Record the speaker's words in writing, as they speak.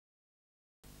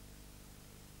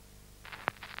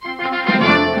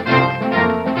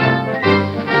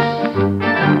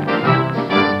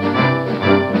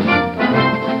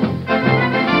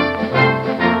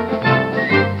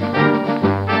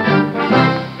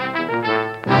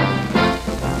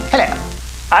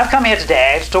I've come here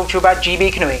today to talk to you about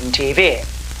GB Canoeing TV.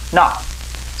 Now,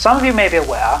 some of you may be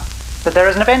aware that there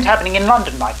is an event happening in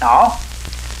London right now.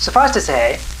 Suffice to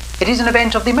say, it is an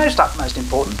event of the utmost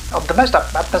importance.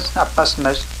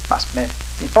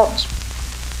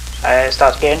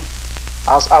 Start again.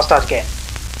 I'll start again.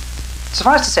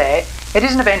 Suffice to say, it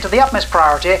is an event of the utmost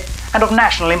priority and of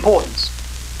national importance.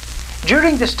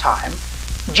 During this time,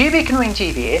 GB Canoeing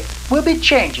TV will be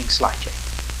changing slightly.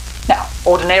 Now,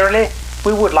 ordinarily,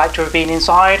 we would like to have been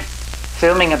inside,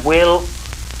 filming at will,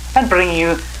 and bringing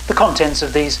you the contents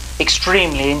of these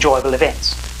extremely enjoyable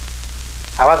events.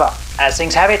 However, as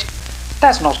things have it,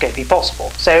 that's not going to be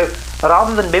possible. So,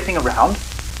 rather than moping around,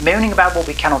 moaning about what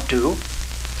we cannot do,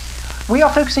 we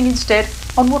are focusing instead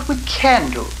on what we can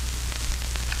do.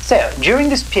 So, during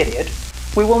this period,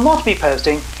 we will not be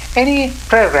posting any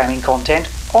programming content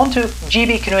onto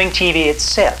GB Canoeing TV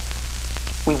itself.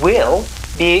 We will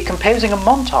be composing a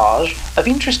montage of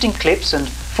interesting clips and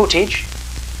footage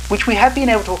which we have been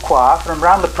able to acquire from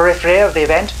around the periphery of the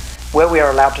event where we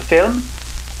are allowed to film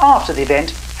after the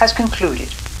event has concluded.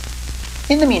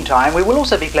 In the meantime, we will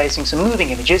also be placing some moving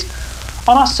images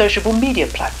on our social media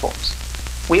platforms.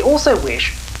 We also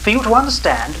wish for you to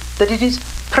understand that it is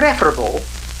preferable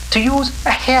to use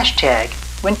a hashtag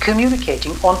when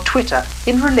communicating on Twitter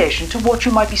in relation to what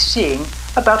you might be seeing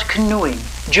about canoeing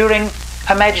during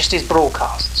Her Majesty's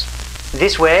broadcasts.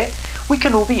 This way, we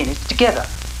can all be in it together,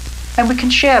 and we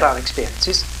can share our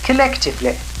experiences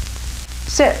collectively.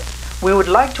 So, we would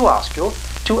like to ask you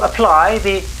to apply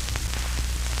the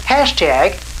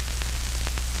hashtag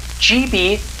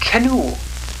GBCanoe.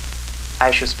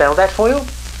 I shall spell that for you.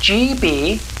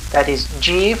 GB, that is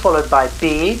G followed by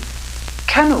B,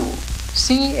 Canoe,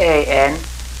 C-A-N-O-E.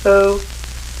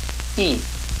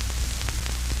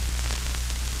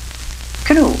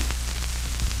 Canoe.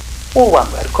 All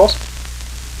one word, of course.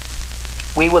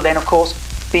 We will then, of course,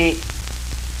 be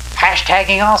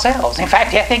hashtagging ourselves. In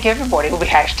fact, I think everybody will be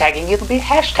hashtagging. It'll be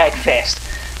hashtag fest.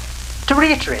 To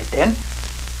reiterate then,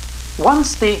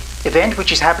 once the event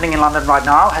which is happening in London right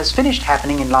now has finished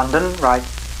happening in London right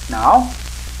now,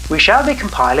 we shall be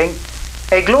compiling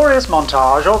a glorious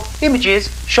montage of images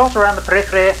shot around the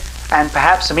periphery and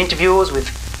perhaps some interviews with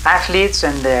athletes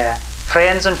and their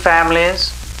friends and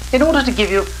families in order to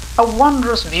give you a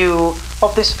wondrous view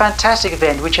of this fantastic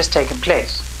event which has taken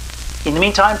place. In the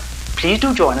meantime, please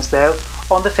do join us though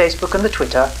on the Facebook and the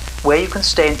Twitter where you can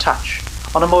stay in touch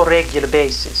on a more regular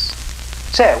basis.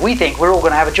 So, we think we're all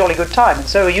going to have a jolly good time, and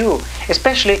so are you,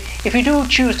 especially if you do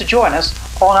choose to join us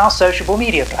on our social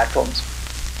media platforms.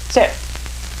 So,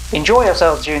 enjoy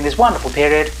yourselves during this wonderful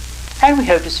period, and we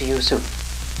hope to see you soon.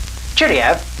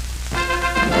 Cheerio!